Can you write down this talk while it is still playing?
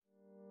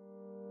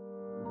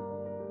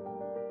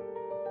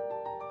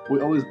we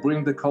always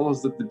bring the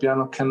colors that the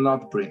piano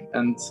cannot bring,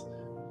 and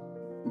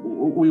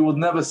we would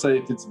never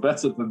say it's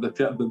better than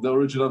the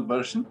original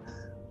version,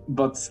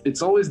 but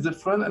it's always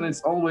different, and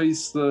it's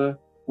always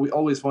we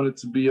always want it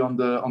to be on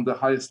the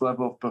highest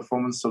level of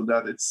performance, so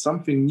that it's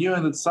something new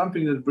and it's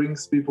something that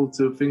brings people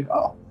to think,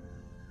 oh,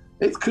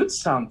 it could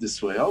sound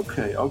this way.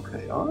 Okay.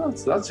 Oh,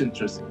 that's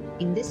interesting.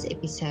 In this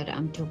episode,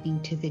 I'm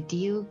talking to the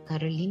duo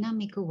Karolina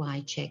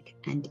Mikołajczyk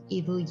and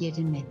Iwo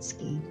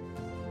Jedynecki.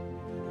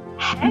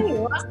 Hey,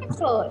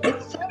 wonderful!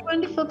 It's so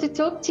wonderful to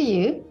talk to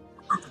you.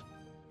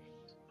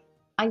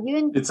 Are you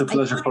in? It's a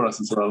pleasure for us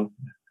as well.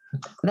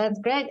 That's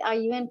great. Are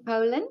you in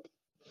Poland?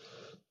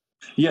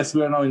 Yes,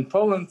 we are now in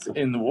Poland,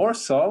 in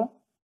Warsaw.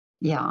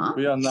 Yeah.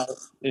 We are now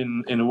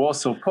in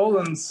Warsaw,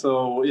 Poland.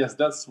 So yes,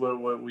 that's where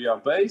we are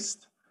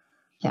based.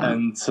 Yeah.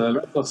 And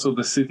also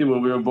the city where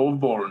we were both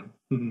born.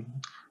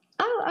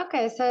 Oh,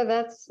 okay. So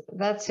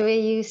that's where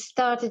you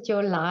started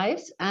your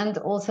lives and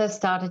also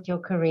started your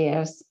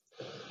careers.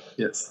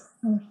 Yes.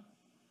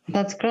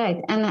 That's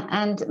great.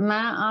 And may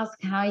I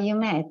ask how you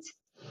met?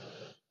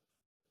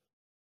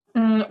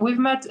 We've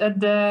met at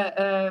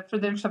the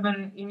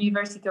Friedrichshafen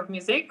University of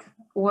Music,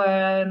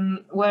 where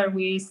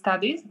we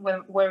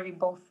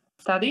both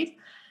studied,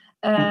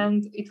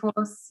 and it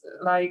was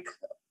like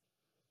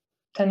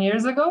 10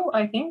 years ago,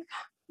 I think.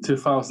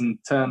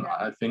 2010,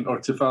 I think, or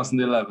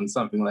 2011,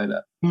 something like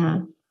that.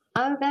 Yeah.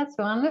 Oh, that's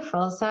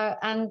wonderful. So,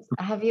 and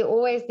have you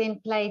always then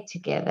played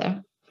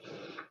together?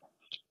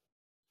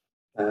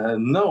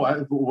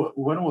 No.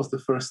 When was the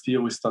first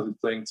year we started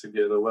playing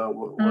together? Well,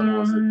 when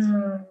was it?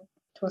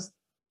 It was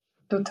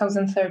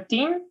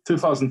 2013.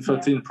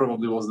 2013 yeah.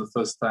 Probably was the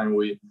first time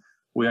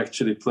we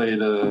actually played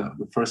the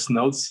first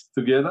notes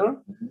together.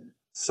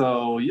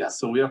 So yeah,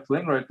 so we are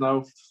playing right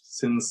now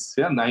since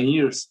 9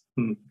 years.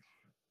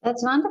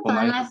 That's wonderful.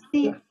 And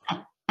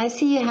I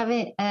see you have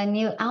a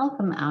new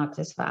album out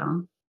as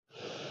well.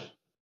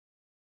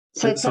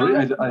 So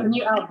sorry, a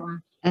new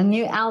album. A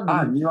new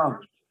album. New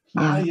album.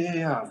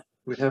 Yeah.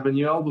 We have a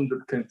new album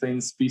that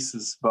contains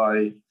pieces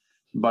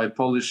by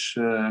Polish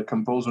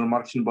composer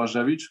Marcin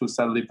Błażewicz, who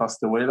sadly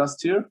passed away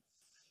last year.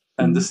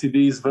 And the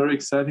CD is very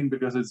exciting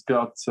because it's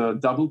got a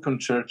double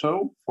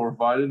concerto for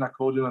violin,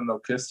 accordion, and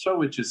orchestra,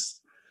 which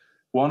is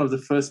one of the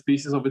first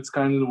pieces of its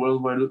kind in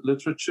worldwide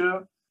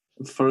literature.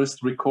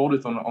 First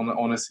recorded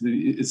on a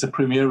CD. It's a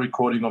premiere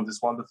recording of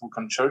this wonderful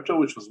concerto,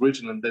 which was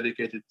written and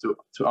dedicated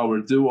to our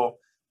duo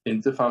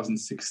in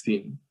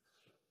 2016.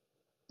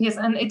 Yes,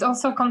 and it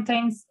also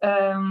contains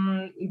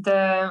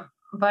the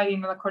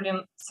violin and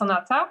accordion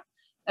sonata.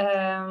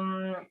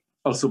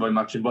 Also by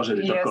Marcin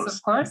Błażewicz, yes,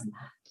 of course.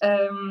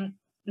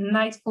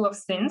 Night Full of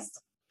Sins,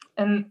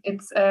 and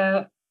it's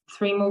a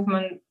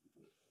 3-movement.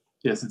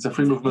 Yes, it's a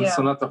 3-movement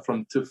sonata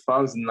from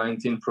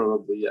 2019,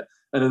 probably. Yeah,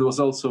 and it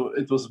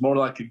was more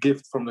like a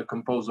gift from the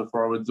composer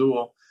for our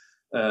duo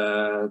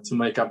to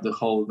make up the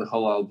whole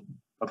album,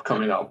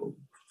 upcoming album.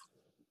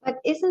 But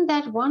isn't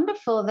that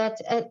wonderful? That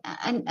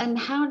and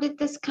how did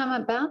this come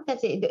about?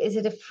 Is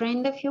it a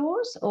friend of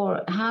yours,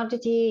 or how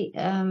did he?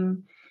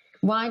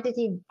 Why did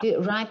he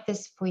write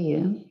this for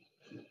you?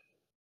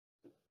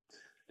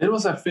 It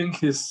was, I think,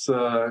 his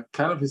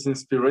kind of his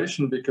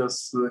inspiration,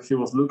 because he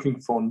was looking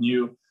for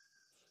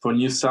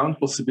new sound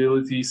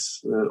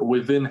possibilities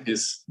within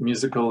his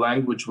musical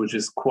language, which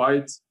is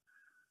quite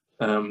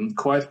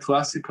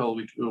classical,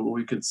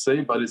 we could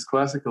say, but it's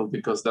classical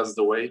because that's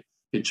the way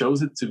he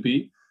chose it to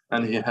be,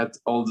 and he had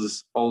all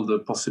the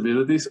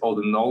possibilities, all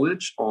the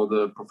knowledge, all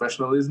the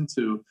professionalism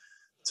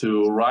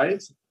to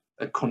write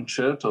a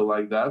concerto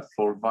like that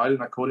for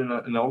violin, accordion,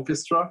 and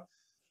orchestra,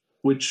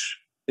 which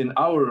in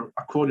our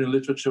accordion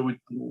literature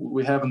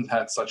we haven't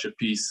had such a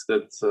piece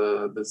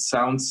that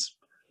sounds.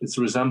 It's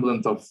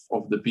resemblant of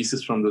the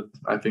pieces from the,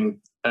 I think,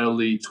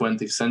 early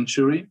 20th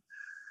century.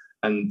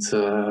 And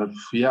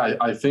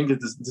I think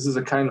this is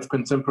a kind of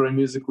contemporary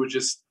music which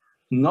is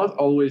not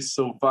always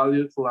so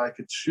valued like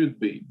it should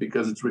be,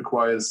 because it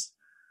requires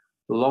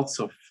lots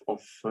of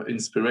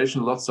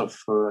inspiration, lots of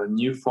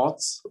new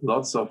thoughts,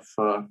 lots of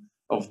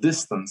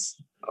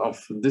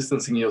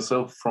distancing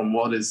yourself from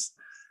what is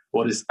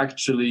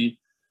actually,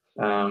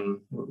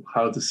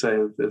 how to say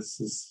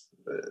this is...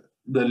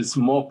 that is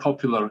more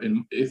popular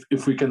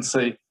if we can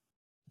say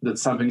that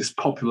something is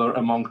popular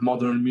among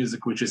modern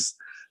music, which is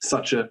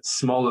such a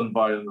small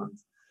environment.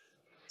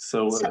 So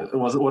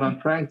what I'm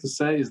trying to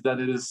say is that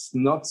it is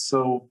not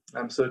so,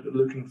 I'm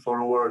looking for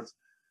a word,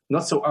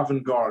 not so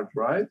avant-garde,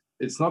 right?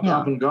 It's not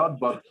avant-garde,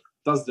 but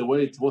that's the way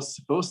it was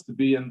supposed to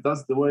be, and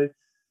that's the way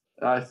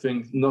I think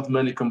not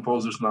many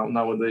composers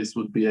nowadays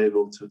would be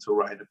able to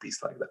write a piece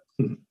like that.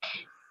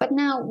 But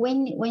now when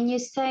you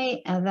say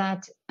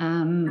that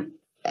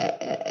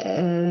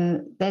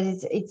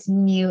it's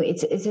new,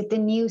 is it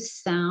the new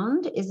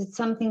sound? Is it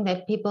something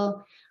that people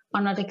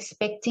are not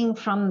expecting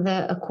from the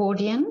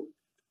accordion,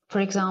 for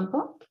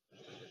example?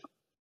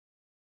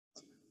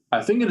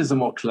 I think it is a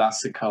more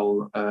classical.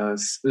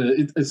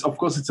 It's of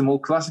course it's a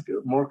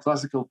more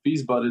classical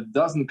piece, but it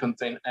doesn't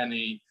contain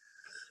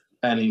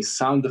any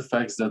sound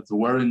effects that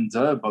weren't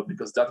there. But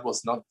because that was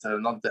not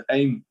the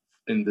aim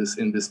in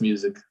this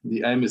music.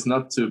 The aim is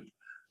not to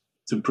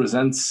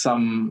present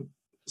some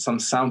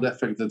sound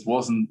effect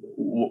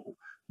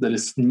that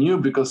is new,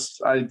 because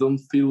I don't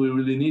feel we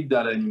really need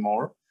that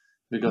anymore,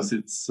 because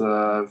it's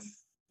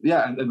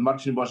and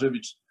Marcin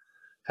Błażewicz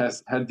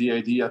has had the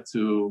idea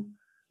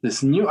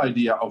this new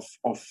idea of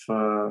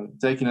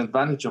taking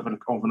advantage of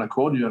an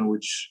accordion,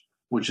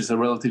 which is a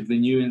relatively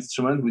new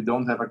instrument. We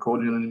don't have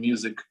accordion in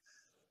music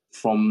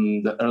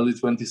from the early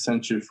 20th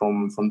century,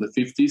 from the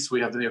 50s.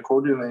 We have the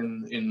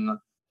accordion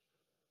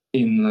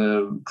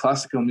in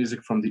classical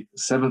music from the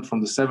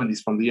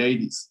 70s, from the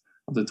 80s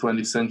of the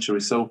 20th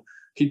century. So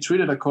he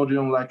treated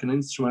accordion like an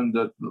instrument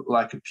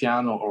like a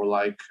piano, or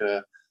like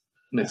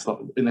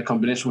in a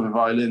combination with a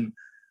violin,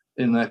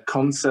 in a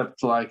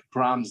concept like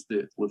Brahms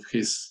did with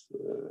his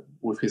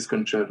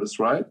concertos,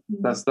 right?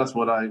 That's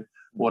what I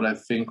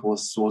think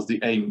was the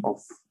aim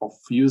of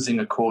using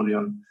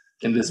accordion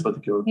in this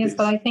particular piece. Yes,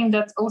 but I think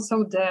that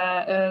also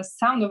the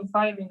sound of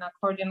violin and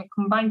accordion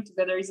combined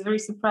together is very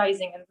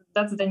surprising, and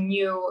that's the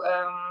new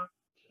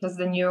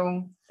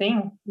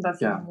thing.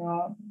 That's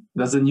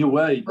a new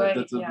way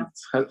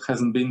that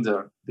hasn't been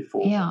there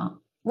before. Yeah.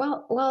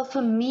 Well,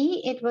 for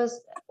me, it was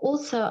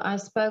also,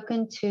 I've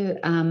spoken to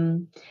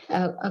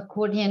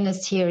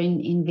accordionists here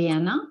in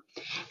Vienna,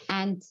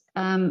 and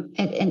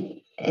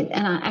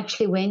I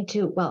actually went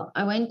to a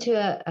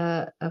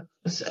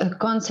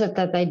concert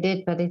that they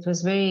did, but it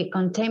was very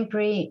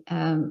contemporary,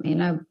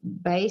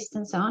 based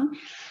and so on.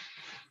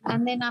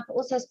 And then I've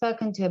also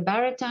spoken to a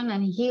baritone,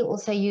 and he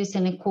also used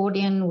an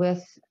accordion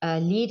with a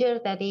leader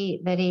that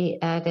he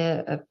had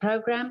a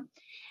program.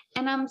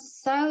 And I'm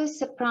so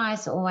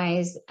surprised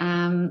always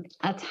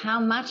at how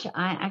much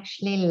I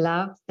actually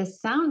love the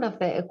sound of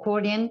the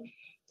accordion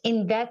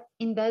in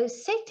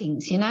those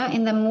settings, in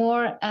the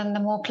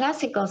more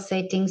classical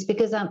settings,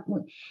 because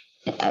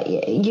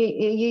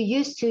you're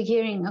used to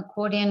hearing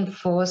accordion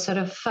for sort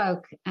of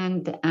folk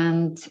and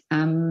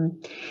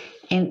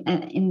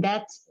in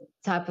that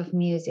type of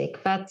music,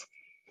 but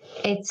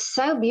it's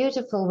so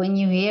beautiful when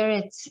you hear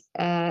it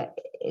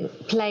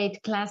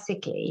played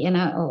classically,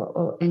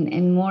 or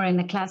in more in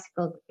a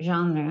classical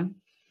genre.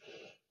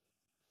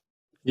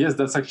 Yes,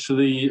 that's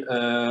actually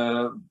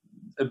a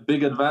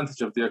big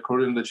advantage of the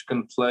accordion, that you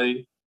can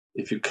play,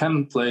 if you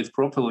can play it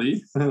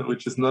properly,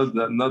 which is not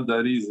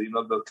that easy,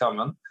 not that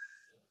common.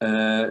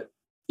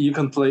 You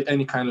can play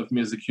any kind of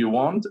music you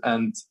want,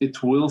 and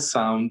it will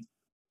sound,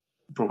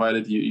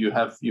 provided you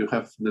have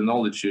the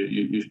knowledge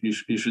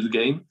you should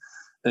gain.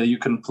 You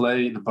can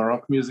play the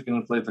Baroque music, you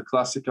can play the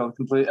classical, you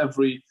can play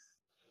every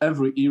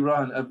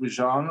era and every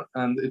genre,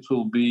 and it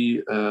will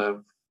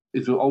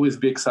always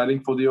be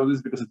exciting for the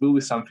audience, because it will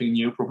be something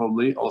new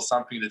probably, or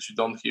something that you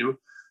don't hear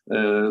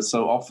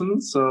so often.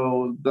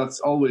 So that's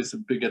always a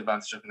big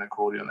advantage of an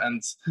accordion.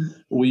 And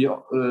we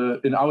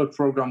in our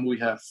program we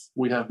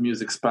have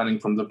music spanning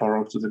from the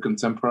Baroque to the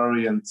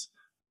contemporary, and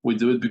we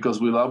do it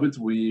because we love it.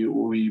 We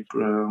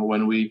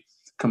when we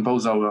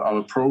compose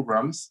our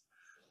programs,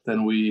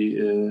 then we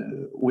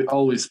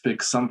always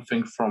pick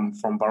something from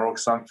Baroque.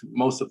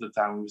 Most of the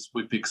time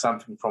we pick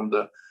something from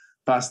the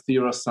past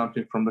era,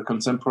 something from the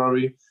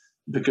contemporary,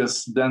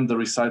 because then the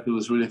recital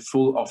is really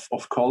full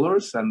of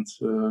colors and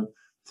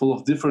full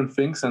of different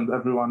things, and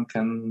everyone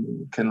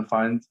can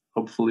find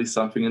hopefully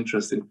something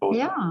interesting for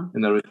them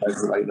in a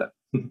recital like that.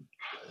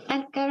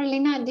 And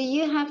Karolina, do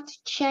you have to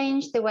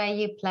change the way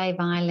you play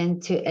violin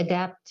to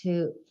adapt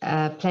to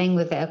playing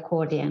with the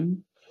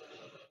accordion?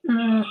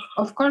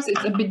 Of course,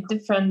 it's a bit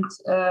different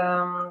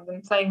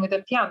than playing with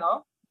a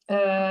piano.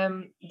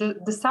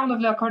 The sound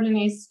of the accordion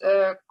is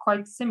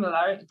quite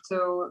similar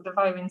to the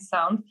violin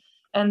sound,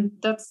 and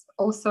that's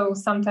also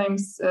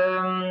sometimes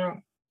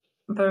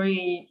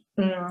very.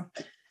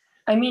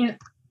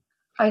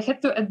 I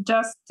had to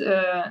adjust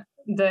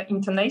the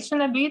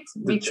intonation a bit.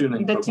 The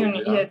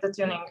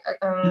tuning.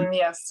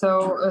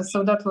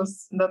 So that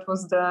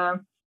was the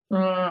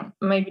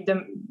maybe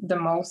the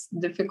most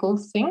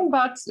difficult thing,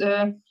 but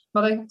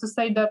I have to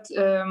say that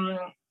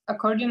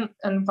accordion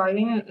and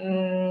violin,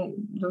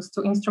 those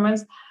two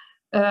instruments,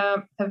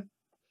 have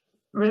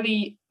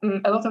really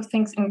a lot of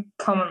things in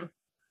common.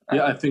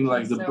 Yeah, I think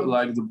like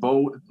the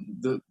bow,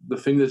 the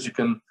thing that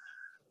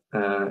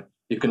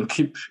you can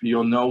keep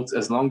your notes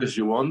as long as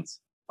you want.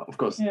 Of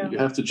course, you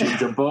have to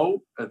change your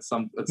bow at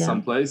some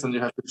place, and you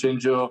have to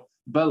change your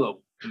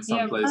bellow in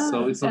some place.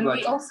 So it's not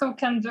we also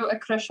can do a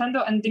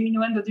crescendo and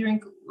diminuendo during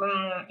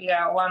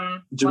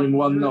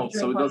one note.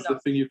 So that's the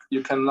thing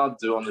you cannot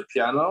do on the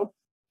piano.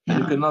 And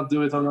you cannot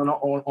do it on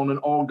an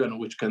organ,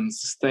 which can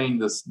sustain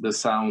the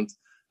sound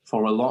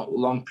for a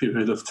long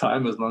period of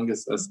time, as long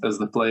as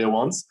the player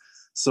wants.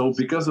 So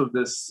because of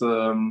this.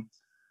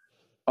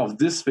 Of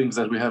these things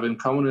that we have in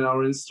common in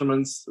our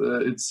instruments,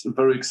 it's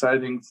very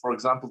exciting, for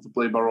example, to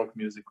play Baroque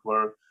music,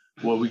 where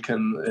we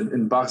can,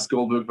 in Bach's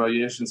Goldberg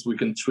variations, we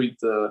can treat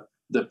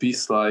the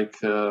piece like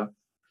the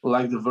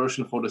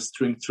version for the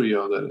string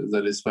trio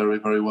that is very,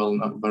 very well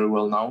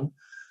known,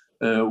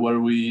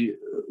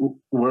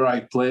 where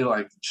I play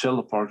like the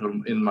cello part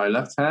in my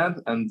left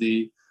hand, and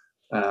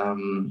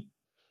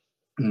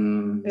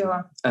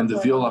and the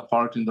viola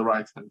part in the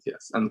right hand,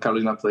 yes. And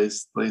Karolina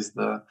plays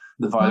the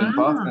violin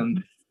part,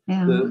 and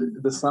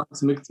the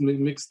sounds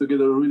mix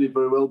together really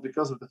very well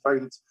because of the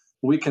fact that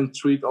we can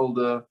treat all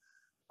the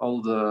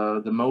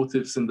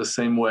motives in the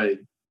same way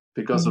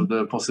because of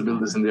the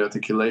possibilities in the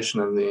articulation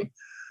and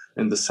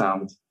in the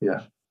sound.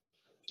 Yeah.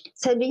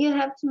 So do you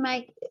have to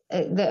make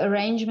the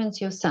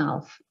arrangements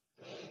yourself?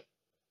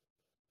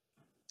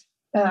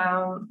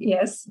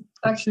 Yes,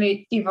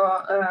 actually,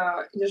 Ivo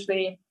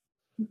usually.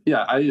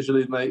 Yeah, I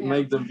usually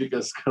make them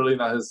because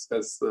Karolina has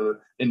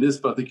in this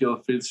particular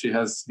field she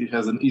has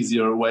an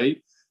easier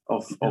way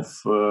of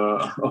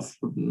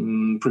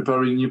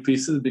preparing new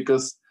pieces,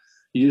 because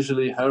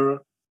usually her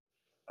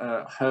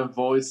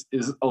voice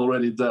is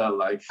already there,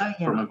 like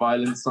from a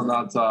violin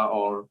sonata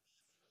or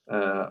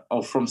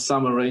from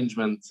some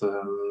arrangement,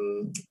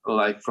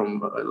 like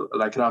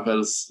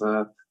Ravel's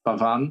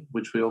Pavan,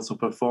 which we also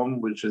perform,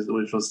 which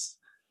was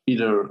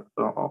either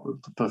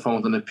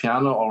performed on a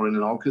piano or in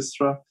an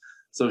orchestra.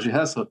 So she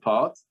has her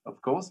part,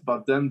 of course,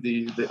 but then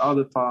the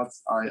other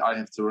parts I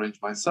have to arrange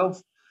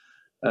myself,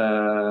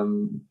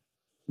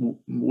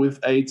 with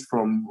aid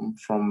from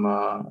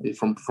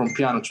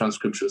piano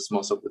transcriptions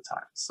most of the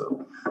time.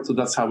 So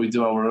that's how we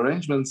do our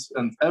arrangements.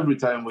 And every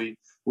time we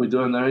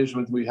do an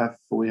arrangement, we have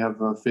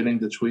a feeling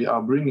that we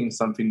are bringing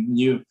something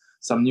new,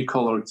 some new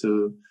color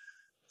to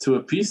a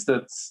piece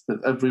that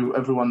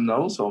everyone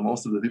knows, or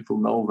most of the people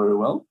know very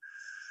well.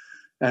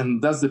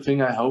 And that's the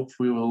thing I hope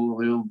we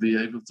will be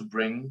able to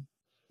bring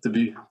to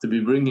be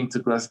bringing to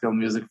classical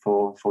music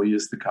for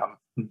years to come.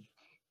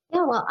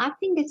 Yeah, well, I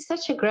think it's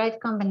such a great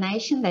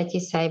combination that you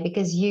say,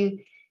 because you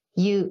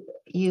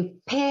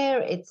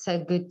pair it so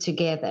good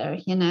together,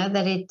 you know,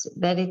 that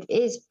it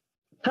is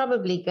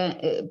probably a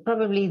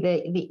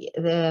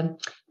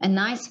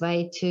nice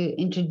way to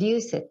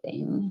introduce it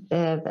in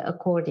the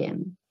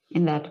accordion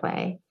in that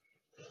way.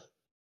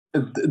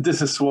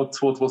 This is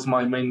what was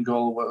my main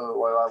goal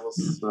while I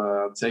was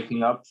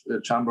taking up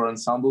chamber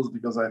ensembles,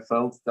 because I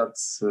felt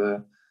that's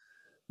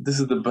this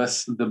is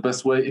the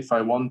best way if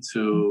I want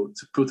to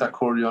put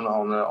accordion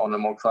on a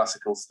more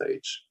classical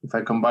stage. If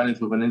I combine it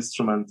with an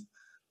instrument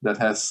that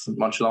has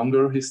much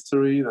longer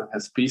history, that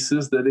has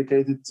pieces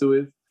dedicated to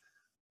it.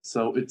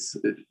 So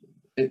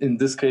in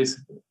this case,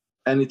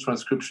 any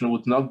transcription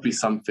would not be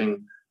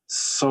something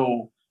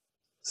so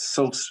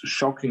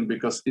shocking,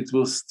 because it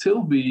will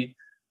still be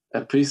a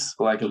piece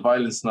like a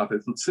violin sonata.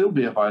 It would still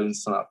be a violin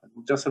sonata. It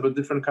would just have a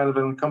different kind of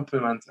an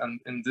accompaniment.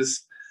 And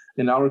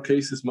in our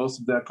cases,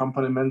 most of the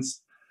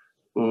accompaniments,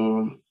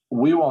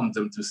 we want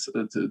them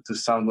to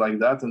sound like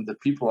that. And the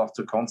people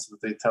after concert,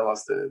 they tell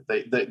us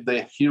that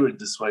they hear it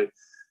this way,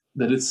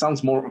 that it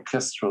sounds more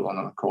orchestral on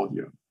an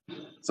accordion.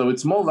 So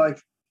it's more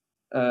like,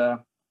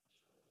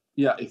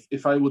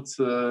 if I would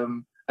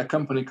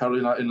accompany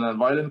Karolina in a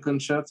violin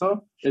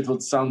concerto, it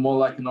would sound more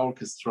like an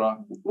orchestra,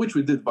 which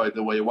we did, by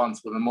the way,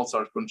 once with a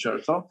Mozart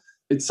concerto.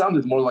 It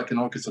sounded more like an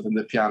orchestra than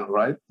the piano,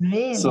 right?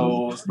 Really?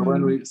 So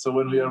when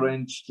we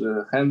arranged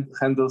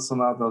Handel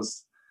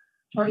sonatas,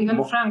 or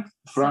even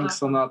Frank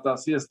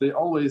sonatas, yes, we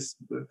always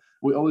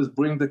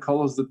bring the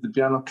colors that the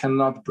piano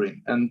cannot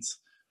bring, and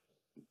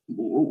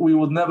we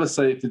would never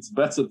say if it's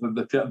better than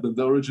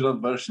the original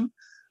version,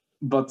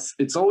 but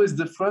it's always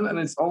different, and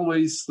it's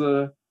always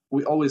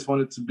we always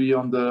want it to be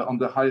on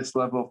the highest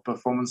level of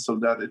performance, so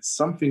that it's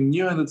something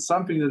new and it's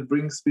something that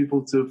brings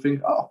people to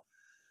think, oh,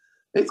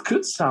 it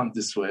could sound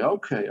this way.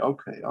 Okay.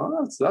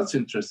 Oh, that's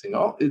interesting.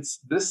 Oh,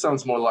 this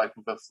sounds more like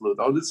with a flute.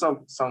 Oh, this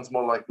sounds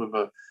more like with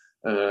a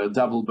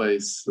double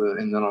bass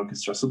in an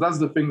orchestra. So that's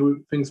the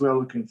things we are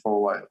looking for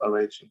while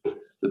arranging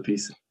the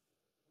piece.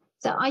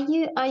 So are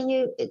you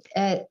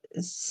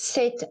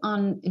set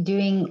on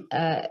doing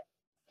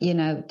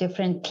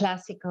different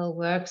classical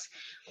works,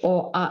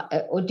 or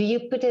do you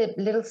put a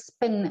little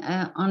spin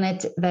on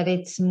it that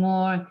it's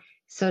more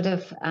sort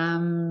of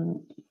how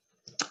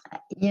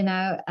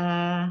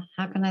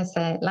can I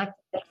say, like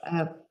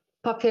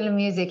popular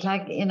music,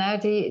 like, you know,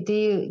 do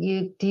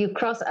you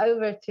cross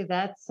over to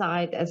that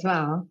side as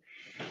well,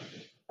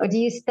 or do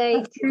you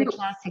stay to the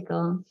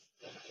classical?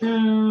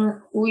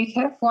 We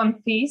have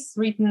one piece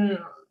written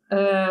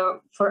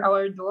for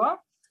our duo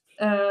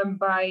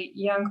by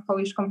young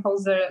Polish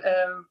composer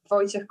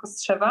Wojciech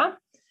Kostrzewa,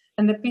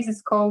 and the piece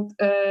is called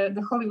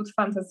The Hollywood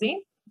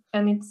Fantasy,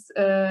 and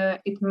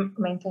it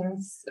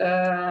maintains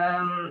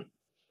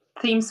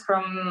themes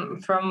from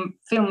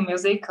film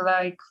music,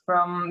 like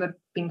from the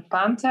Pink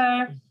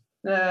Panther,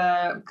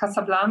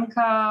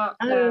 Casablanca.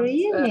 Oh,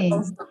 really?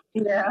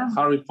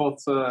 Harry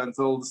Potter and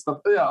all the stuff.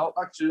 Yeah,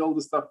 actually all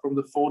the stuff from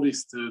the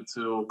 40s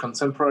to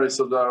contemporary.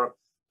 So there are,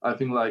 I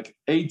think, like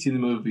 18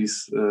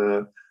 movies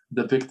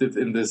depicted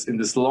in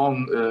this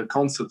long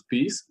concert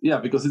piece. Yeah,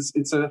 because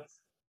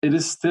it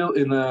is still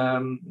in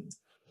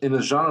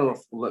a genre of,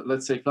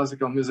 let's say,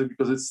 classical music,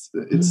 because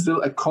it's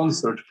still a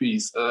concert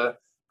piece,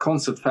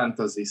 concert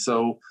fantasy.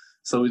 So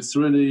it's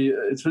really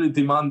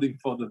demanding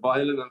for the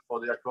violin and for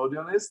the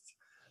accordionist.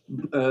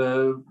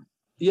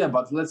 yeah,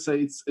 but let's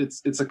say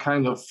it's a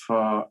kind of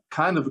a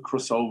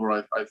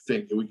crossover. I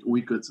think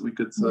we could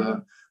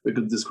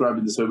describe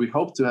it this way. We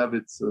hope to have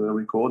it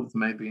recorded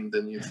maybe in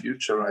the near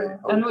future. I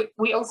hope. And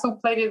we also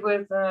played it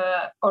with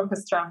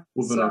orchestra.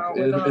 In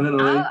an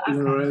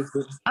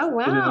arrangement. Oh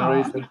wow! In an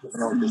arrangement with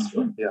an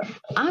orchestra. Yeah.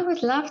 I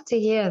would love to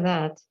hear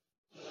that.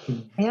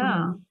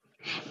 Yeah,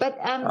 but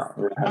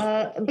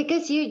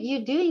because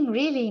you're doing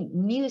really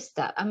new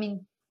stuff. I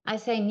mean, I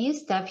say new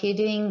stuff. You're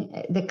doing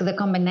the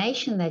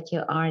combination that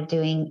you are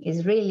doing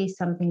is really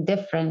something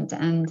different,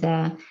 and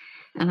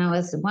I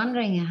was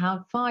wondering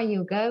how far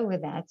you go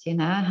with that. You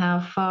know, how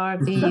far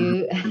do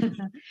you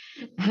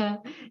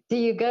do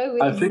you go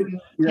with?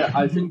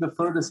 I think the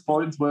furthest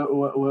point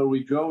where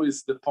we go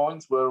is the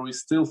point where we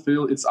still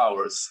feel it's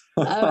ours.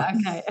 Oh,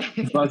 okay.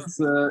 But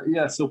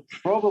so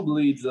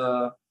probably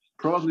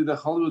the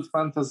Hollywood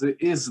Fantasy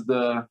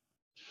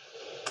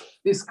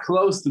is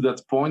close to that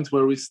point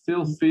where we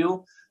still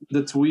feel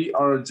that we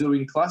are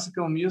doing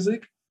classical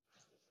music,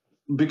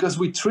 because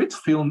we treat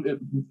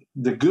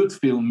the good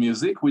film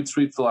music, we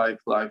treat like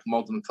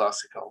modern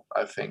classical,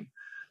 I think.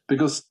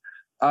 Because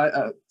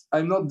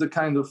I'm not the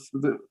kind of,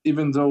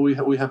 even though we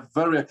have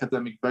very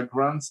academic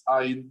backgrounds,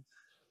 I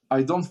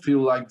don't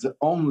feel like the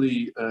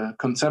only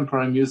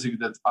contemporary music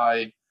that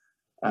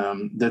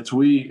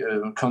we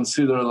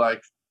consider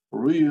like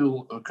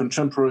real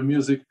contemporary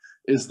music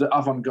is the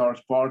avant-garde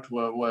part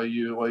where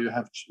you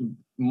have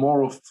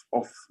more of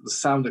the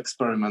sound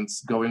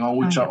experiments going on,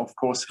 which are of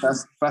course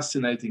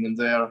fascinating in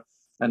there,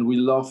 and we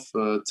love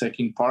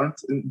taking part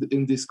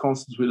in these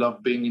concerts. We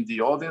love being in the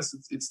audience.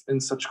 It's in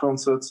such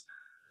concerts.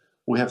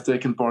 We have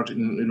taken part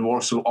in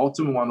Warsaw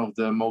Autumn, one of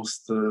the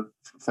most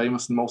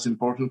famous and most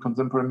important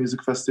contemporary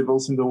music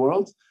festivals in the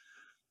world.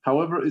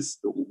 However,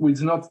 we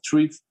do not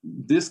treat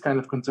this kind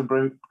of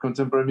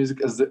contemporary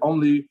music as the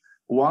only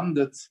one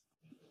that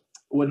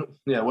when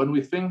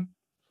we think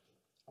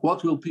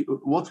what will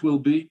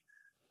be,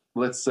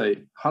 let's say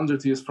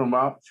 100 years from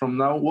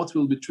now, what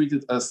will be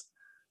treated as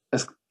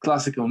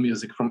classical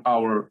music from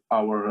our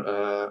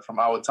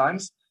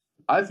times,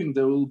 I think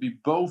there will be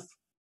both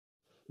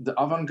the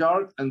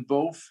avant-garde and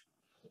both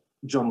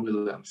John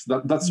Williams.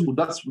 That's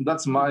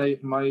my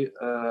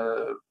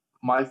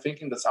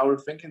thinking. That's our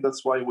thinking.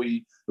 That's why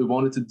we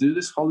wanted to do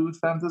this Hollywood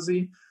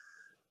Fantasy,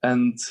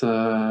 and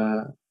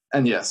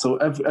yeah. So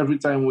every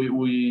time we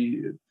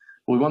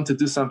want to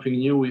do something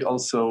new, we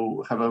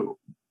also have a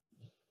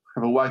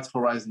wide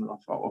horizon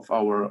of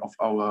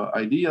our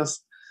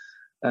ideas,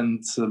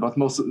 and but the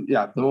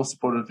most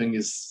important thing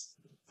is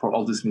for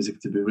all this music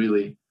to be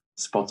really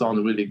spot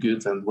on, really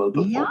good, and well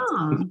performed.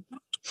 Yeah.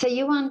 So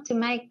you want to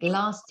make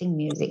lasting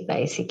music,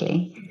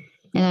 basically,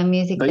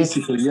 music.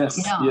 Basically, yes.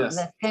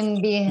 That can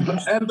be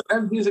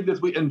and music that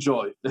we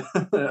enjoy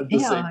at the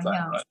same time.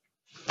 Yeah.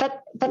 Right?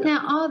 But now,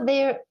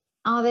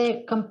 are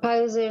there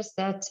composers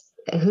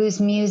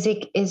whose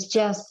music is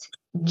just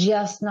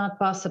not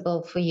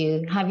possible for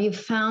you? Have you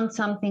found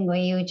something where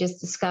you just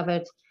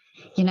discovered,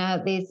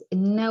 there's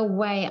no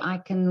way I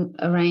can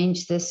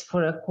arrange this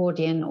for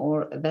accordion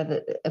or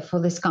for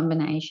this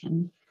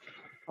combination?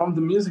 From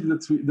the music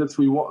that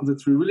we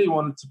really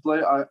wanted to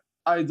play,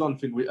 I don't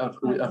think we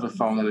ever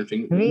found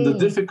anything. Really?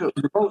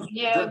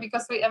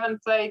 Because we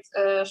haven't played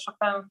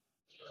Chopin.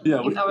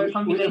 Yeah, we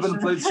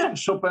haven't played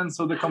Chopin.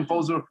 So the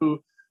composer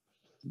who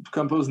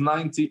composed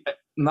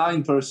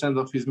 99%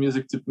 of his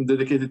music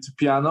dedicated to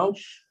piano,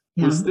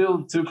 we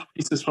still took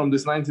pieces from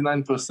this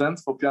 99%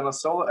 for piano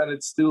solo, and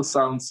it still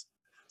sounds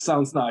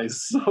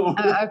nice. So,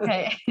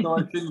 okay. So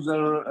I think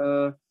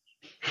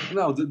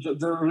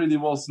there really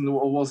wasn't.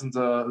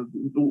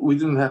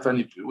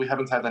 We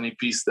haven't had any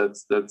piece that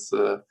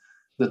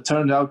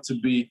turned out to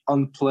be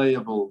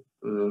unplayable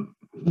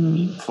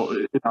in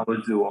our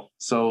duo.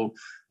 So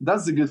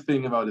that's the good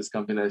thing about this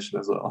combination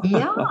as well.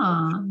 Yeah,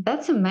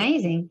 that's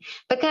amazing.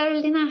 But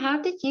Karolina,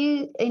 how did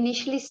you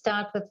initially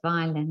start with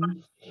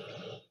violin?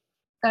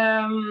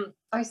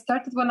 I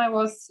started when I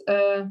was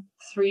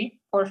 3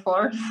 or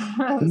 4.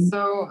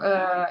 So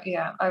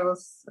I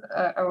was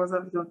a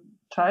little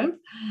child,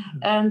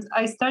 and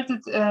I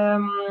started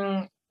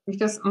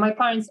because my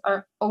parents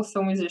are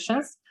also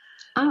musicians.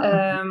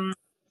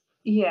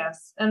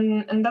 Yes,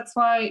 and that's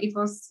why it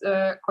was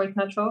quite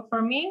natural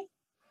for me.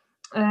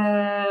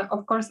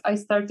 Of course, I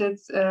started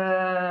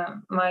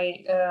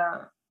my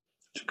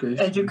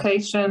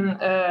education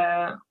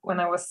when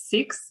I was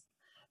 6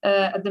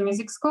 at the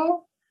music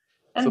school.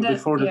 And so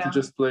before that, you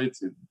just played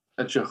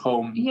at your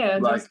home,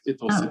 it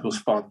was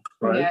fun,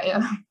 right?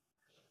 Yeah.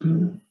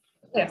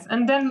 Yes,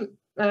 and then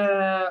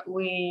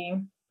we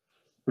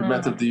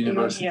met at the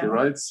university,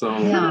 right? So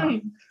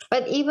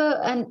But Ivo,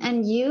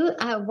 and you,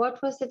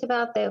 what was it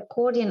about the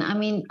accordion? I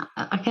mean,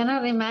 I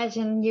cannot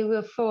imagine you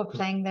were 4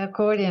 playing the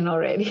accordion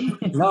already.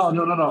 No.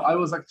 I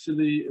was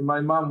actually,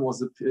 my mom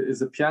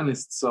is a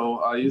pianist, so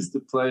I used to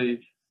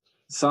play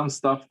some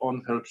stuff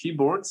on her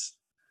keyboards.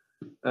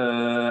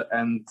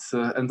 And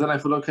then I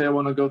thought, okay, I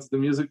want to go to the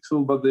music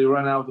school, but they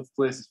ran out of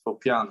places for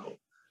piano.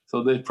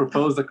 So they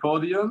proposed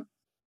accordion.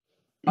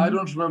 I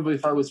don't remember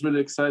if I was really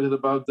excited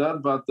about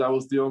that, but that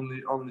was the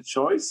only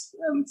choice.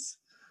 And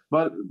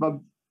but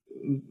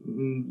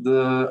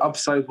the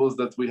upside was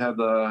that we had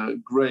a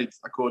great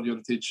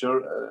accordion teacher,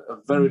 a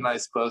very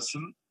nice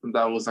person, and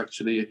that was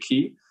actually a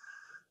key.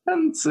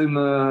 And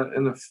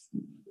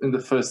in the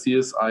first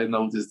years, I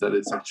noticed that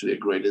it's actually a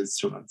great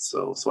instrument,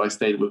 so I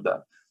stayed with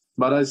that.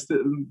 But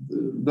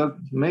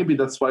maybe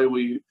that's why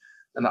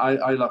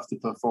I love to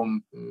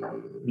perform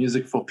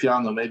music for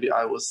piano. Maybe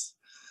I was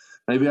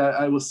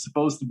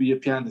supposed to be a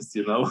pianist,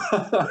 No,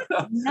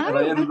 and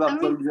I ended up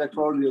playing the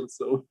accordion.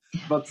 So,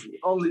 but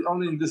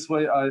only in this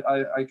way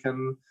I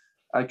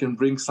can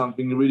bring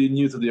something really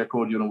new to the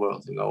accordion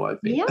world. I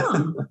think.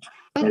 Yeah,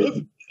 but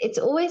it's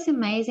always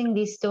amazing,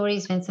 these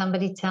stories, when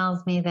somebody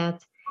tells me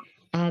that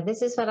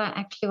this is what I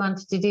actually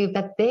wanted to do,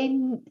 but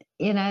then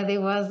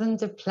there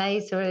wasn't a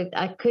place, or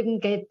I couldn't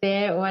get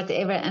there, or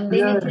whatever, and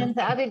then it turns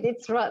out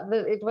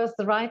it was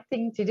the right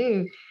thing to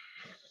do.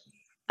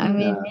 I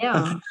mean,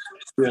 yeah.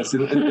 Yes,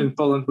 in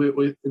Poland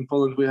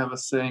we have a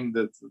saying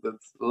that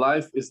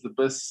life is the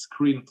best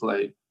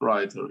screenplay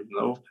writer.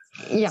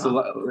 Yeah.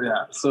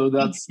 So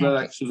that's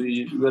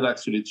exactly. That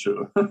actually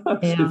true.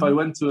 Yeah. If I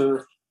went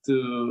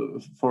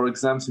for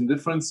exams in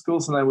different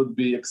schools and I would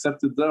be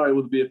accepted there, I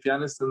would be a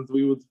pianist, and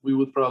we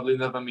would probably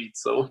never meet.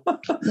 So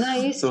no,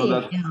 you so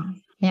see,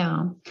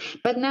 yeah.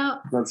 But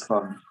now that's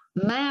fun.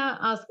 May I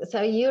ask?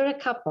 So you're a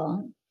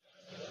couple.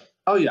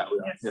 Oh yeah.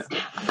 Okay.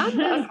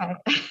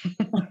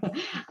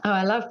 Oh,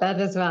 I love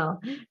that as well.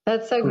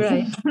 That's so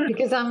great,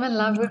 because I'm in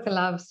love with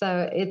love. So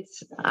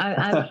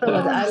I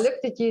thought, I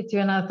looked at you two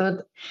and I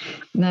thought,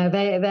 no,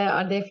 they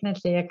are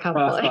definitely a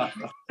couple.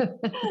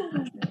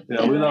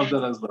 Yeah, we love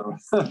that as well.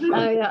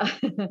 Oh yeah.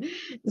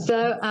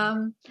 So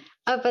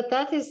but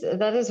that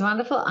is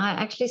wonderful. I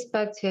actually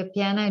spoke to a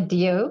piano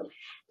duo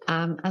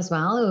as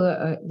well,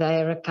 who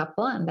they're a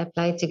couple and they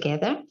play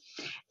together.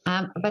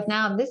 But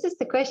now this is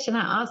the question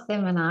I asked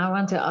them, and I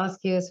want to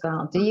ask you as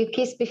well. Do you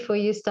kiss before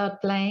you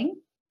start playing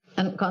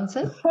a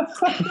concert?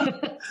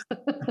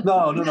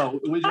 No.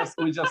 We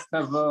just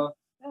have a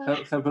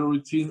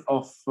routine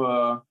of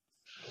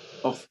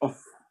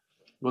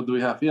what do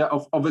we have? Yeah,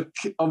 of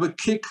a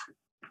kick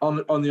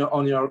on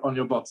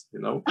your butt,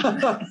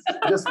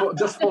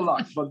 just for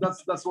luck. But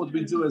that's what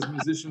we do as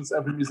musicians.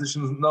 Every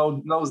musician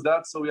knows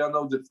that, so we are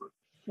no different.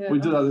 Yeah. We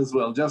do that as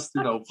well, just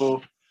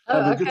for.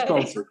 Have a good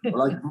concert,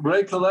 like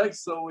break a leg,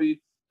 so we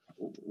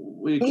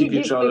kick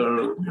each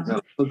other.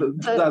 So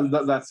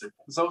that's it.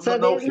 So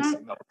no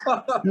kissing.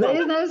 No.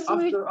 There's no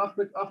smooch.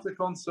 After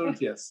concert,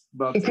 yes,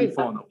 but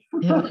before no.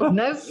 Yeah.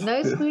 No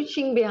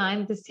smooching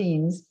behind the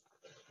scenes.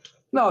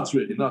 Not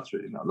really. No.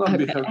 Not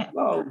because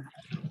no.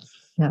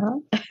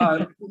 No.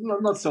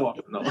 Not so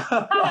often. No.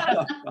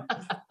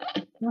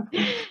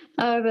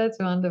 Oh, that's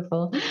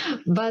wonderful.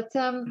 But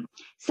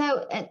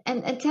so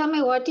and tell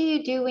me, what do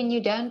you do when you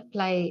don't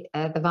play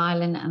the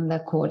violin and the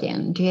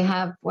accordion?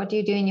 What do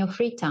you do in your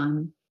free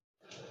time?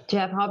 Do you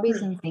have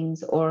hobbies and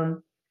things,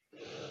 or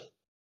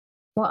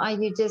are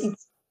you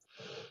just?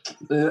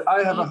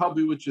 I have a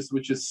hobby which is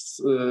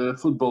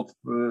football.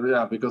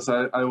 Because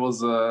I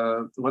was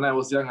when I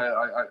was young,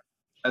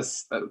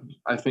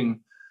 I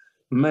think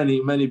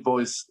many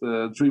boys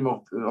dream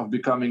of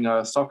becoming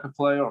a soccer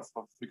player, of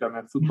becoming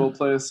a football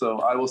player.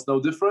 So I was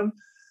no different.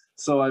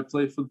 So I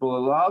play football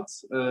a lot.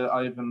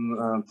 I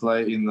even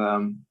play in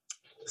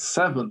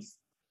seventh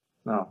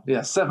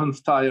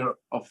tier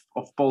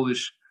of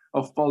Polish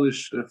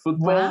football.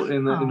 Wow.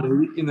 in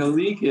a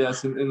league.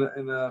 Yes,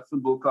 in a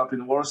football club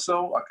in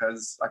Warsaw,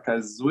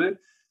 AKS,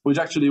 which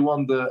actually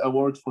won the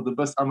award for the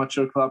best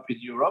amateur club in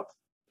Europe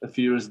a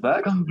few years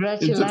back.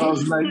 Congratulations! In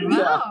 2009.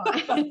 Wow.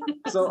 Yeah.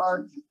 So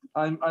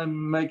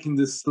I'm making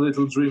this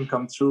little dream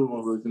come true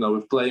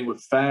with playing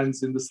with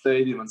fans in the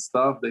stadium and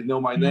stuff. They know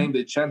my name,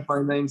 they chant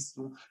my names.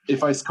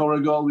 If I score a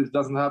goal, it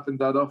doesn't happen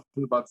that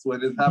often, but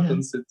when it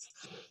happens,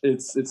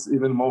 it's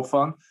even more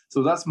fun.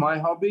 So that's my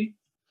hobby.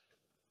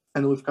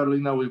 And with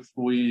Karolina,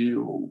 we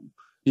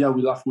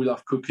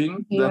love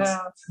cooking.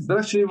 Yeah. That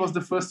actually was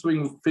the first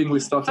thing we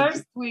started.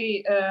 First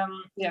we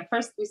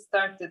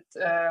started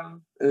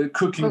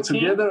cooking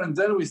together, and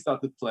then we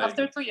started playing.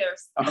 After 2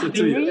 years.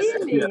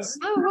 Really? Yes.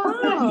 Oh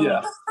wow.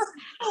 Yeah.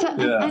 So,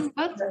 and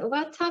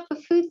what type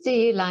of food do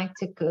you like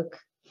to cook?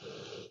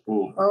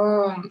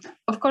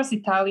 Of course,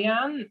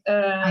 Italian,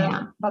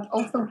 but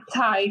also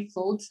Thai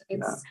food.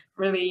 It's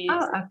really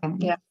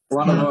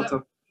One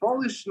about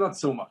Polish, not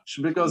so much,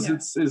 because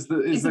it's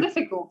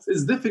difficult.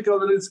 It's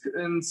difficult,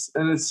 and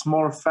it's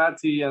more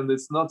fatty, and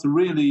it's not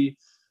really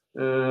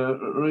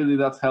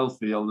that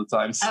healthy all the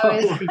time. So,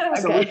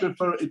 so we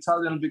prefer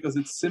Italian because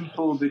it's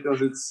simple,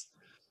 because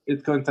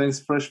it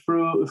contains fresh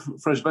fruit,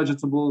 fresh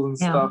vegetables and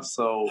stuff.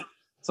 So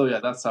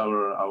that's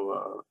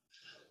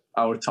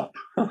our top.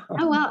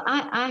 Oh well,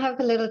 I have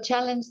a little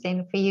challenge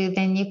then for you.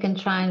 Then you can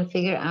try and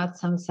figure out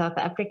some South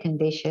African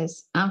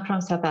dishes. I'm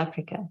from South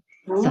Africa.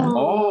 So,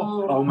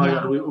 oh my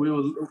God!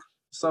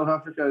 South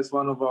Africa is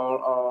one of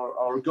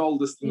our goal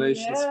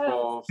destinations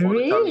for the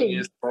Really? coming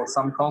years. For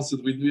some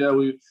concert, we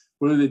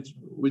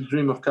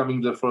dream of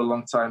coming there for a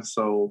long time.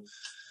 So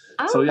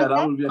yeah,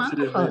 that would be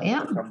actually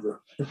amazing to come there.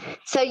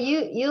 So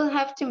you'll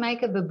have to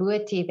make a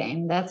bobotie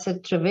then. That's a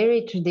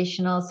very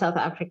traditional South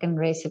African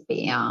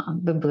recipe. Yeah,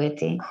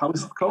 bobotie. How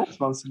is it called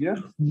once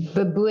again?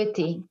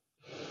 Bobotie.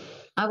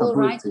 I will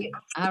write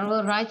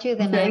you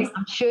the name.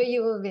 I'm sure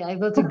you will be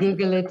able to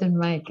Google it and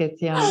make it.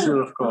 Yeah.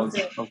 Sure, of course.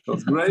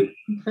 Great.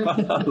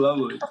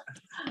 Lovely.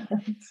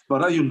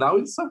 But are you now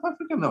in South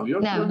Africa? No, you're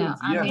No.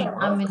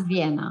 I'm in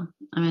Vienna.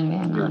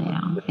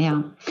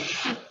 Yeah.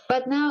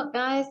 But now,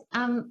 guys,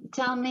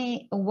 tell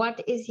me,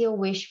 what is your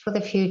wish for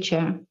the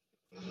future?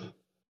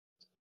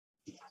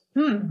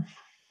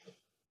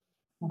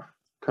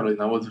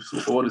 Karolina, what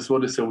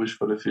is your wish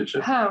for the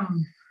future?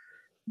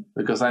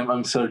 Because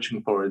I'm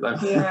searching for it.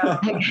 What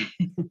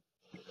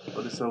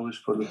is your wish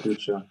for the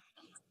future?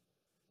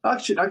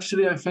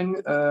 Actually, I think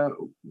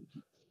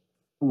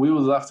we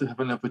would love to have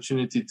an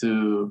opportunity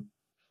to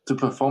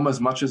perform as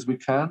much as we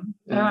can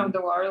around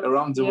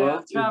the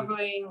world,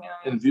 traveling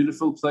in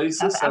beautiful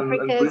places and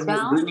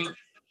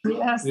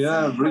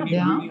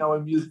bringing our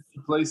music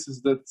to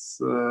places that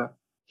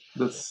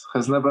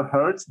has never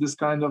heard this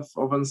kind of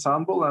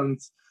ensemble and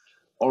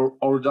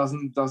or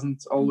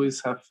doesn't always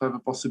have a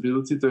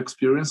possibility to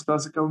experience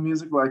classical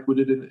music like we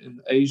did in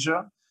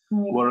Asia,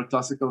 where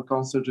classical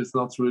concerts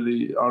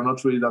are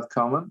not really that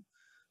common.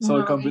 So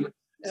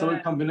a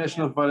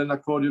combination of violin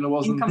accordion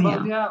wasn't in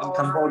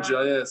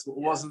Cambodia, yes,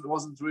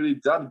 wasn't really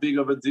that big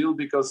of a deal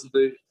because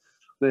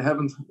they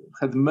haven't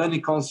had many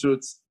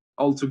concerts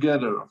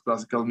altogether of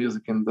classical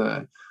music in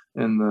the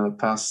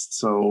past.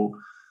 So.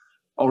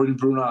 Or in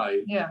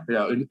Brunei.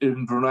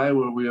 In Brunei,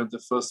 where we are the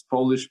first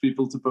Polish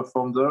people to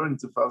perform there in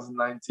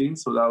 2019.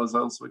 So that was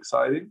also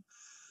exciting.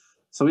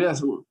 So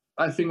yes,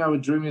 I think our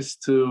dream is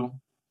to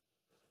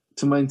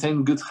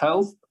maintain good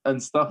health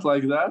and stuff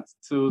like that,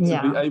 to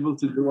be able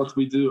to do what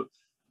we do.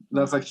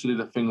 That's actually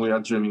the thing we are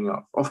dreaming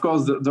of. Of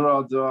course, there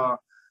are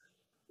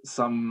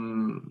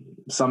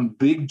some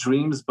big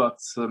dreams, but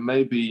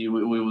maybe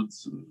we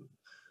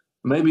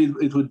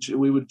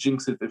would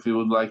jinx it if we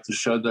would like to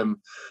share them,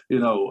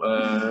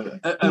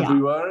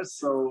 everywhere.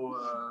 So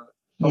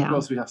of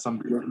course we have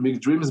some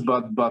big dreams,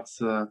 but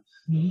the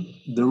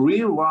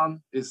real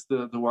one is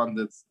the one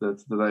that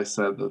I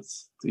said.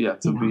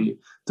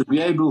 To be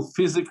able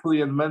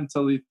physically and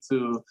mentally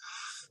to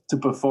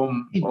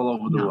perform all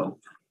over the world.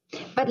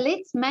 But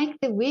let's make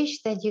the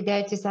wish that you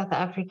go to South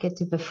Africa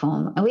to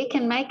perform. We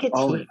can make it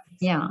here.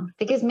 Yeah,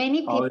 because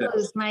many people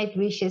who've made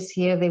wishes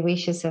here, their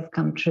wishes have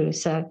come true.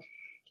 So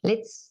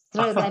let's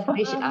throw that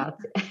wish out.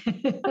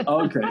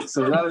 Okay,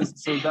 so that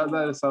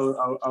is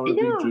our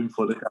big dream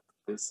for the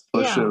companies,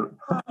 for sure.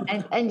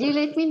 And you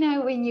let me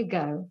know when you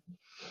go.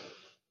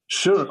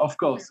 Sure, of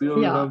course. You'll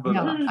remember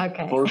that.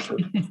 Okay. For sure.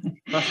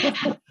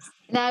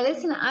 Now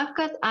listen,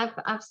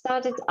 I've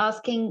started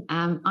asking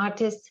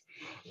artists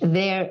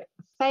their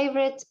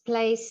favorite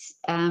place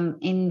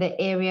in the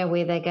area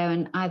where they go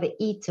and either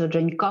eat or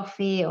drink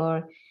coffee,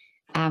 or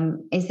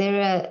is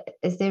there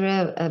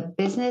a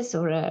business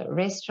or a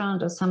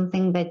restaurant or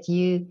something that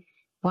you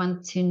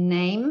want to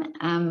name?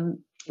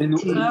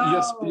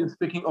 You're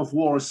speaking of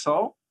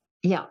Warsaw?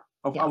 Yeah.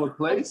 Of our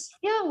place?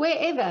 Yeah,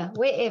 wherever.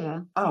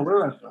 Wherever.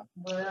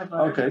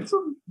 Okay.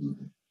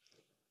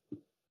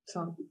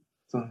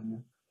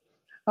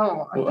 I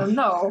don't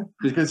know.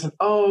 Because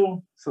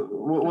so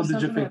what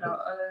did you think?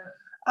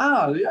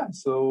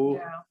 So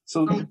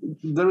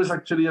there is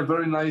actually a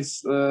very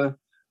nice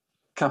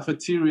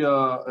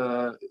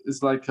cafeteria.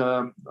 Is like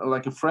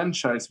a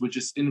franchise which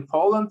is in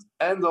Poland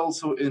and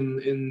also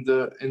in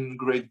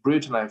Great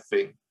Britain, I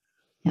think.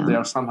 Yeah. They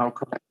are somehow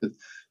connected.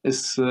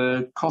 It's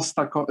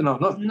Costa.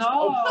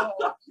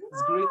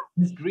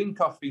 It's Green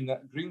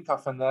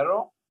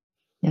Cafenero.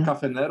 Yeah.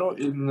 Cafenero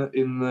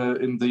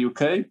in the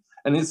UK,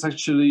 and it's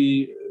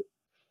actually,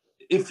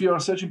 if you are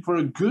searching for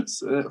a good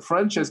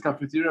franchise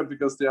cafeteria,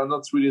 because they are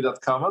not really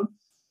that common,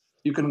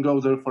 you can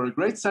go there for a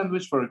great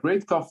sandwich, for a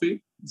great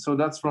coffee. So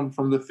that's from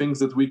the things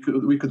that we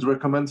could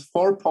recommend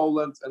for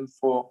Poland and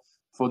for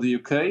the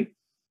UK.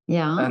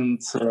 Yeah.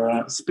 And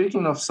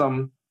speaking of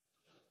some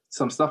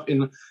stuff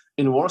in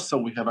Warsaw,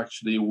 we have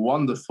actually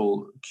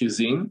wonderful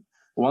cuisine,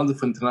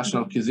 wonderful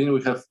international cuisine.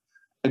 We have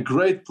a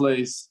great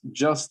place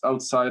just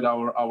outside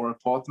our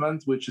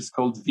apartment, which is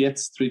called Viet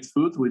Street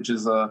Food, which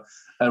is a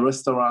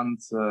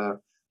restaurant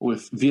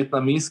with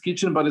Vietnamese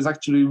kitchen, but it's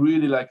actually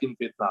really like in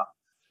Vietnam.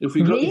 If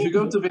you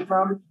go to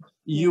Vietnam,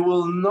 you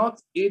will not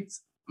eat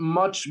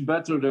much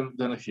better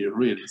than here,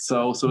 really.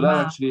 So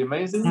that's actually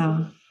amazing.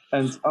 Yeah.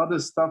 And other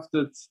stuff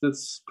that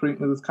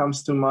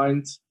comes to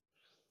mind.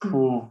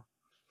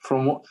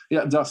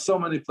 There are so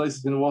many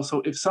places in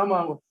Warsaw. If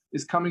someone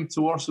is coming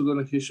to Warsaw,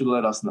 then he should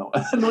let us know,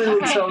 and we will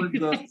tell him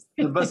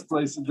the best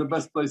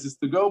places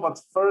to go. But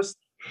first,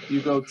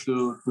 you go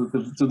to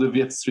the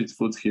Viet street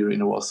food here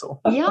in Warsaw.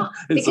 Yeah,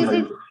 It's because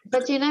amazing.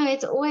 but you know,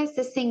 it's always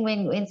this thing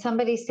when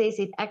somebody says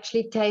it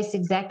actually tastes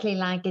exactly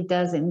like it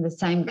does in the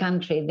same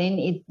country, then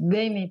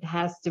it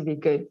has to be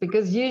good,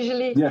 because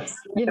usually, Yes.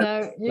 you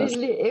know,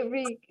 usually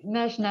every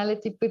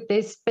nationality put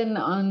their spin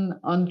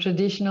on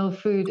traditional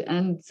food,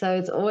 and so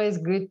it's always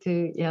good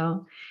to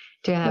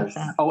have Yes.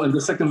 that. Oh, and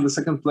the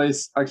second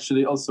place,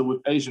 actually, also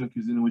with Asian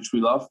cuisine, which we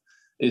love,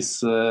 is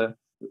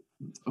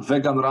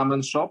vegan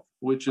ramen shop,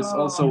 which is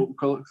also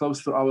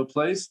close to our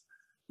place.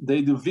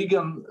 They do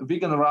vegan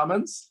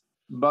ramens,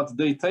 but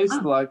they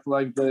taste like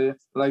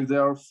they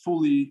are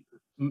fully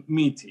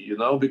meaty, you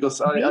know.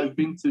 Because I've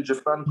been to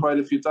Japan quite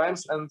a few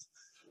times, and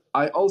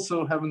I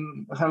also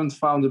haven't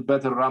found a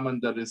better ramen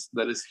that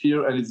is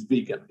here, and it's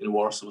vegan in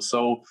Warsaw.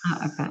 So,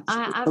 okay.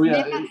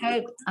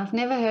 I've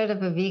never heard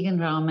of a vegan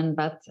ramen,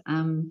 but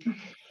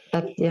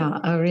yeah,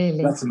 oh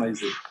really? That's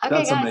amazing. Okay,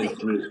 that's guys,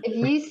 amazing, really. if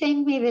you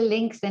send me the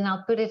links, then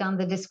I'll put it on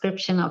the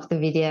description of the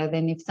video.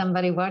 Then if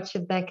somebody watch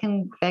it, they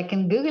can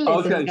Google it.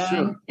 Okay, and go,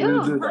 sure. Yeah,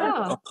 We'll do that.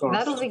 yeah, Of course,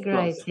 that'll be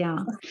great. Yeah.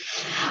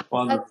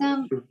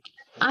 Wonderful. But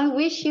I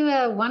wish you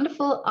a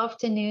wonderful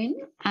afternoon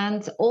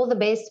and all the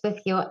best with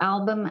your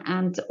album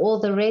and all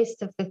the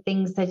rest of the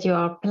things that you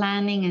are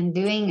planning and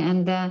doing.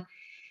 And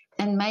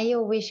may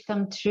your wish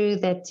come true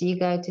that you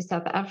go to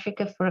South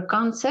Africa for a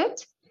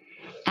concert.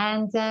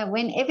 And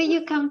whenever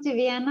you come to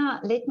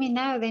Vienna, let me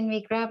know. Then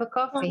we grab a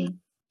coffee.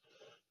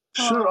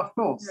 Sure, of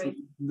course.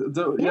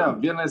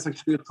 Vienna is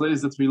actually a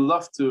place that we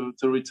love to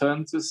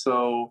return to.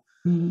 So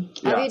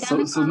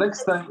so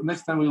next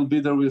time we'll be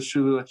there, we'll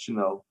surely let you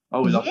know.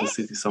 Oh, we love the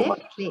city so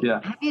much.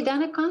 Yeah. Have you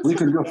done a concert? We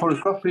could go for a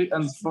coffee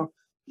and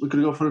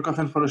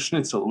for a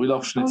schnitzel. We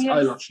love schnitzel. Oh, yes.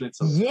 I love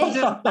schnitzel. Yes,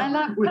 I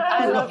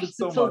love it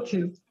so schnitzel much.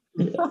 too.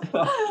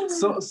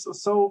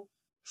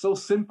 So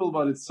simple,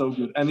 but it's so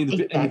good. And in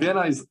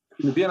Vienna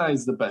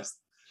is the best.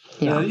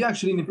 Yeah.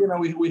 Actually, in Vienna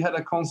we had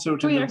a concert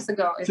 2 years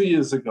ago. 2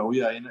 years ago.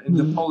 Yeah, in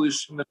the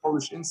Polish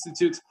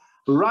Institute.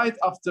 Right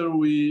after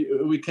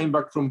we came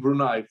back from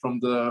Brunei from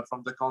the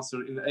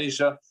concert in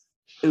Asia,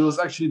 it was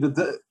actually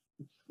the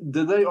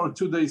day or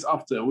 2 days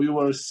after. We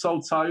were so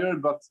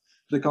tired, but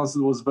the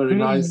concert was very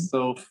nice.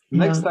 So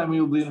next time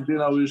we'll be in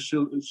Vienna, we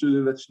should let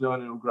you know,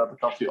 and we'll grab a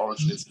coffee or a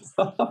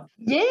schnitzel.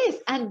 Yes,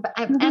 and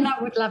I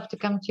would love to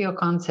come to your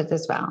concert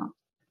as well.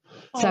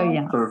 So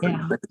Perfect.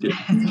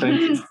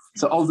 Thank you.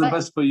 So all the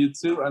best for you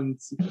too, and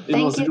it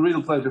was a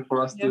real pleasure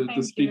for us to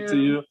speak to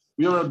you.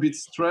 We were a bit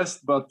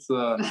stressed, but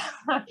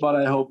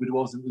I hope it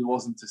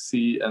wasn't to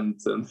see, and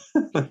you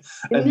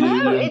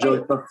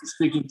enjoyed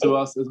speaking to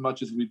us as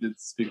much as we did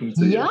speaking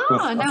to you.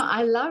 Yeah, no,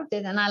 I loved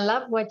it, and I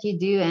love what you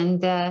do,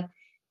 and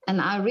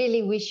I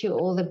really wish you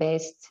all the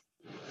best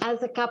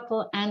as a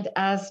couple and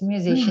as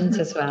musicians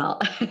as well.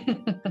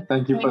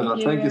 Thank you, Pedro.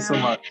 Thank you so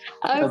much.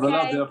 Okay. Have a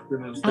lovely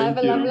afternoon. Have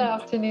a lovely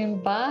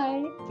afternoon.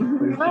 Bye.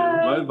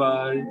 Bye.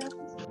 Bye.